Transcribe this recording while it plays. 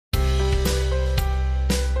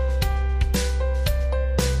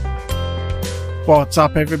What's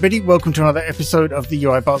up, everybody? Welcome to another episode of the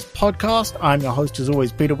UI Buzz podcast. I'm your host, as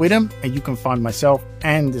always, Peter Whittam, and you can find myself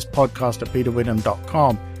and this podcast at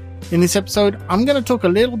peterwhittam.com. In this episode, I'm going to talk a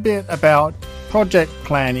little bit about project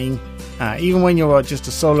planning, even when you're just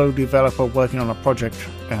a solo developer working on a project,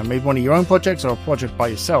 maybe one of your own projects or a project by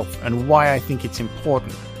yourself, and why I think it's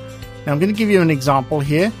important. Now, I'm going to give you an example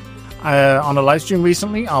here. On a live stream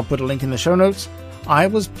recently, I'll put a link in the show notes. I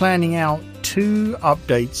was planning out 2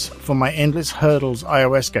 updates for my Endless Hurdles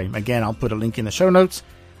iOS game. Again, I'll put a link in the show notes.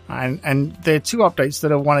 And they're 2 updates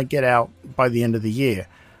that I want to get out by the end of the year.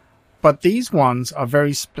 But these ones are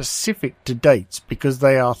very specific to dates because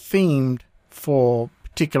they are themed for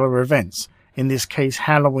particular events. In this case,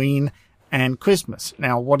 Halloween and Christmas.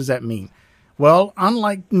 Now, what does that mean? Well,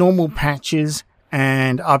 unlike normal patches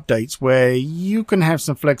and updates where you can have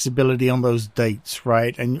some flexibility on those dates,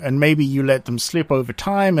 right? And maybe you let them slip over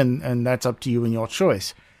time and that's up to you and your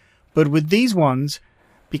choice. But with these ones,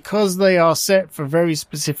 because they are set for very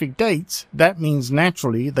specific dates, that means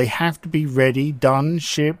naturally they have to be ready, done,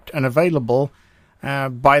 shipped, and available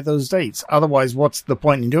by those dates. Otherwise, what's the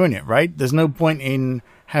point in doing it, right? There's no point in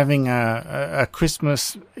having a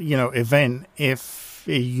Christmas, event if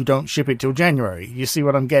you don't ship it till January. You see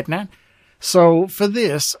what I'm getting at? So for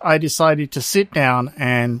this, I decided to sit down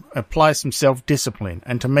and apply some self-discipline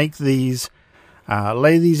and to make these,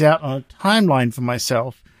 lay these out on a timeline for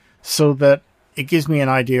myself so that it gives me an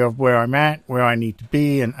idea of where I'm at, where I need to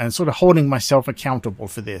be, and sort of holding myself accountable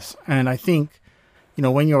for this. And I think,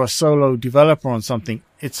 when you're a solo developer on something,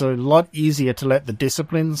 it's a lot easier to let the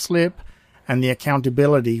discipline slip and the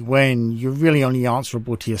accountability when you're really only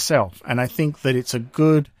answerable to yourself. And I think that it's a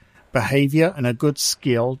good behavior and a good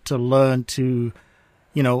skill to learn to,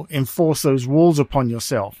 enforce those rules upon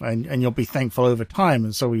yourself, and you'll be thankful over time,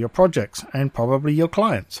 and so will your projects and probably your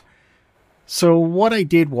clients. So what I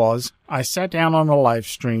did was I sat down on a live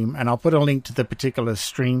stream, and I'll put a link to the particular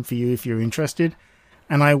stream for you if you're interested,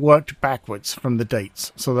 and I worked backwards from the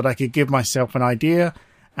dates so that I could give myself an idea.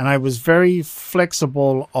 And I was very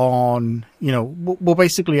flexible on,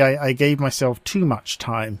 basically I gave myself too much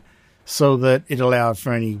time so that it allowed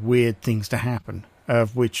for any weird things to happen,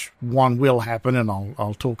 of which one will happen, and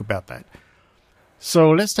I'll talk about that. So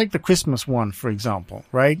let's take the Christmas one, for example,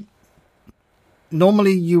 right?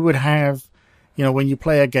 Normally you would have, when you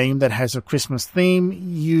play a game that has a Christmas theme,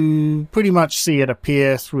 you pretty much see it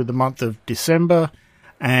appear through the month of December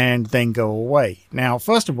and then go away. Now,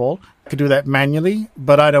 first of all, I could do that manually,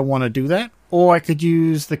 but I don't want to do that. Or I could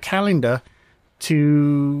use the calendar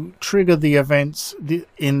to trigger the events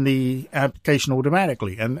in the application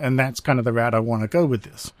automatically. And that's kind of the route I want to go with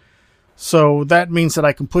this. So that means that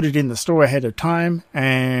I can put it in the store ahead of time,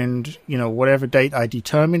 and, whatever date I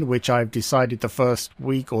determine, which I've decided the first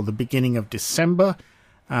week or the beginning of December,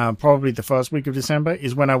 probably the first week of December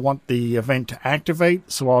is when I want the event to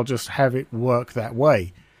activate. So I'll just have it work that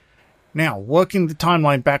way. Now, working the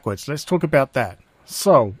timeline backwards, let's talk about that.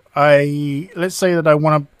 So let's say that I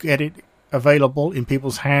want to get it available in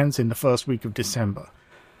people's hands in the first week of December.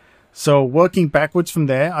 So working backwards from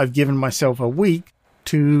there, I've given myself a week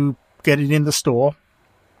to get it in the store,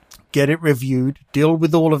 get it reviewed, deal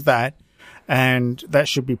with all of that, and that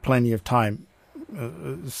should be plenty of time,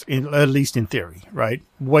 at least in theory, right?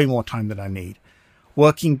 Way more time than I need.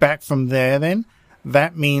 Working back from there then,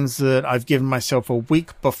 that means that I've given myself a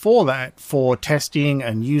week before that for testing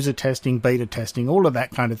and user testing, beta testing, all of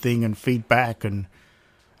that kind of thing, and feedback and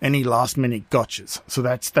any last-minute gotchas. So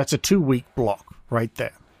that's a 2-week block right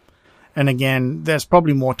there. And again, there's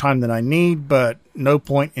probably more time than I need, but no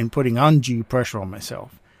point in putting undue pressure on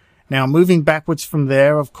myself. Now, moving backwards from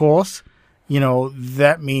there, of course,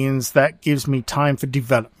 that means that gives me time for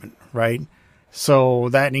development, right? So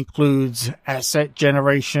that includes asset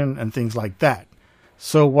generation and things like that.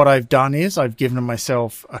 So what I've done is I've given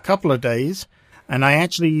myself a couple of days, and I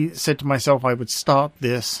actually said to myself I would start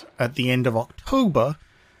this at the end of October,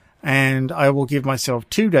 and I will give myself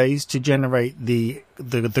 2 days to generate the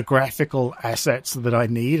graphical assets that I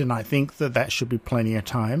need, and I think that should be plenty of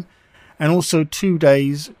time. And also 2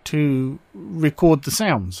 days to record the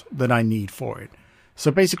sounds that I need for it.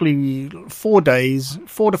 So basically 4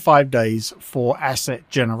 to 5 days for asset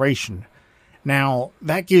generation. Now,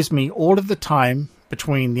 that gives me all of the time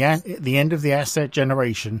between the end of the asset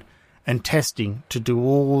generation and testing to do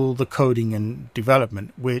all the coding and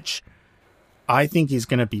development, which I think is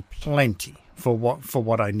going to be plenty for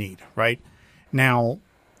what I need, right? Now,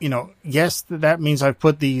 yes, that means I've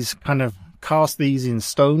put these cast these in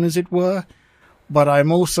stone, as it were, but I'm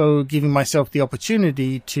also giving myself the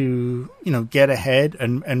opportunity to, get ahead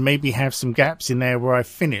and maybe have some gaps in there where I've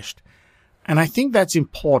finished. And I think that's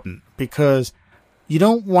important because you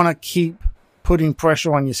don't want to keep putting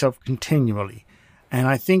pressure on yourself continually. And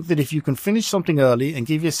I think that if you can finish something early and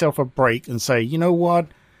give yourself a break and say, you know what,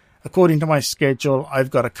 according to my schedule, I've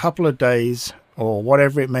got a couple of days or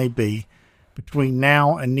whatever it may be between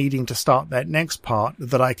now and needing to start that next part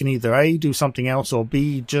that I can either A, do something else, or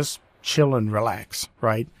B, just chill and relax,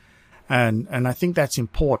 right? And I think that's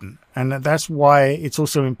important. And that's why it's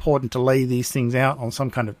also important to lay these things out on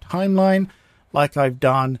some kind of timeline like I've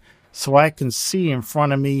done, so I can see in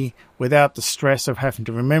front of me without the stress of having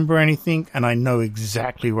to remember anything, and I know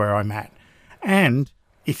exactly where I'm at. And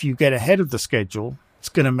if you get ahead of the schedule, it's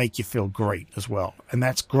going to make you feel great as well. And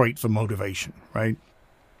that's great for motivation, right?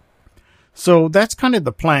 So that's kind of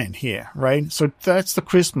the plan here, right? So that's the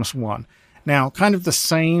Christmas one. Now, kind of the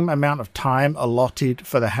same amount of time allotted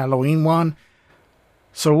for the Halloween one.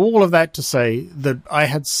 So all of that to say that I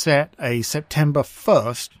had set a September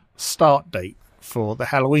 1st start date for the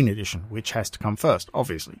Halloween edition, which has to come first,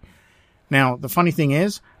 obviously. Now, the funny thing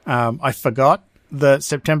is, I forgot that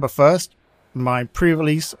September 1st, my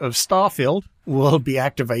pre-release of Starfield will be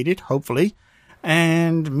activated, hopefully,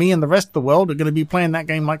 and me and the rest of the world are going to be playing that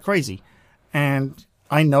game like crazy. And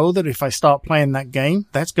I know that if I start playing that game,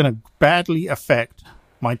 that's going to badly affect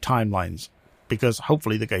my timelines, because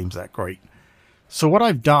hopefully the game's that great. So what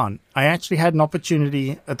I've done, I actually had an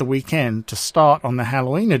opportunity at the weekend to start on the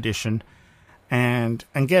Halloween edition and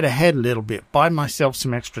get ahead a little bit, buy myself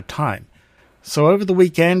some extra time. So over the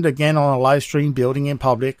weekend, again on a live stream, Building in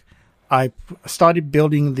Public, I started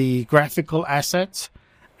building the graphical assets,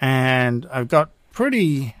 and I've got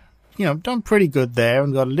done pretty good there,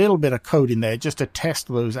 and got a little bit of code in there just to test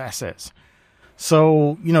those assets.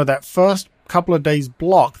 So, that first couple of days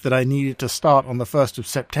block that I needed to start on the 1st of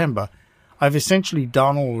September, I've essentially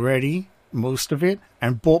done already most of it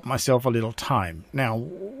and bought myself a little time. Now,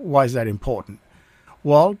 why is that important?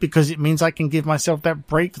 Well, because it means I can give myself that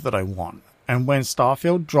break that I want. And when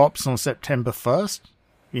Starfield drops on September 1st,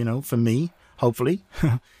 for me, hopefully,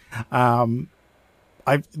 that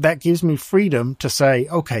gives me freedom to say,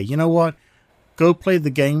 okay, you know what? Go play the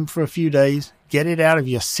game for a few days, get it out of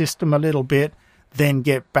your system a little bit, then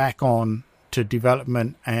get back on to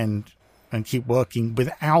development and keep working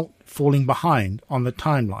without falling behind on the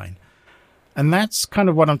timeline. And that's kind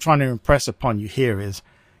of what I'm trying to impress upon you here is,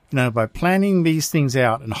 by planning these things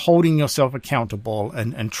out and holding yourself accountable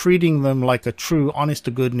and treating them like a true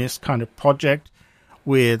honest-to-goodness kind of project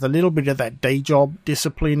with a little bit of that day job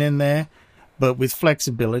discipline in there, but with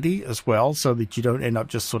flexibility as well, so that you don't end up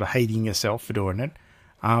just sort of hating yourself for doing it.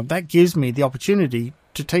 That gives me the opportunity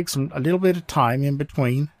to take a little bit of time in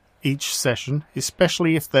between each session,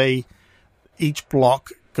 especially if each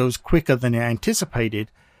block goes quicker than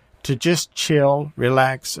anticipated, to just chill,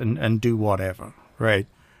 relax, and do whatever, right?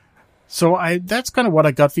 So that's kind of what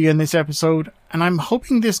I got for you in this episode, and I'm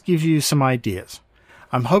hoping this gives you some ideas.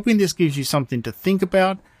 I'm hoping this gives you something to think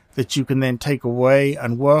about that you can then take away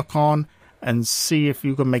and work on and see if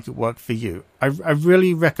you can make it work for you. I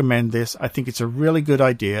really recommend this. I think it's a really good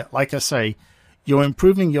idea. Like I say, you're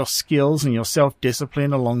improving your skills and your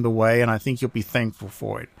self-discipline along the way, and I think you'll be thankful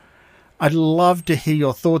for it. I'd love to hear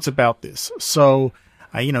your thoughts about this. So,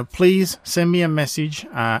 please send me a message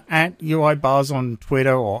at UIBars on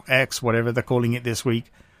Twitter or X, whatever they're calling it this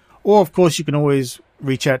week. Or, of course, you can always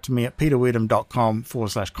reach out to me at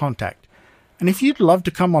peterwitham.com/contact. And if you'd love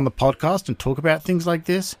to come on the podcast and talk about things like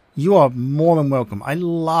this, you are more than welcome. I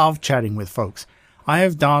love chatting with folks. I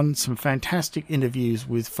have done some fantastic interviews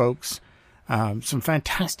with folks, some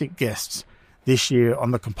fantastic guests this year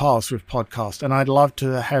on the Compile Swift podcast. And I'd love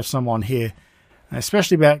to have someone here,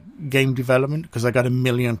 especially about game development, because I got a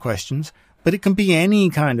million questions. But it can be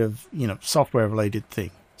any kind of, software-related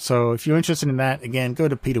thing. So if you're interested in that, again, go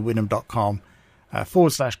to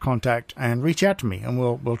peterwitham.com/contact and reach out to me, and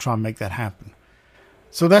we'll try and make that happen.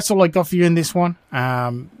 So that's all I got for you in this one.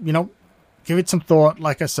 Give it some thought.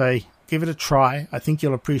 Like I say, give it a try. I think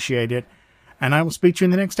you'll appreciate it. And I will speak to you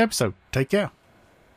in the next episode. Take care.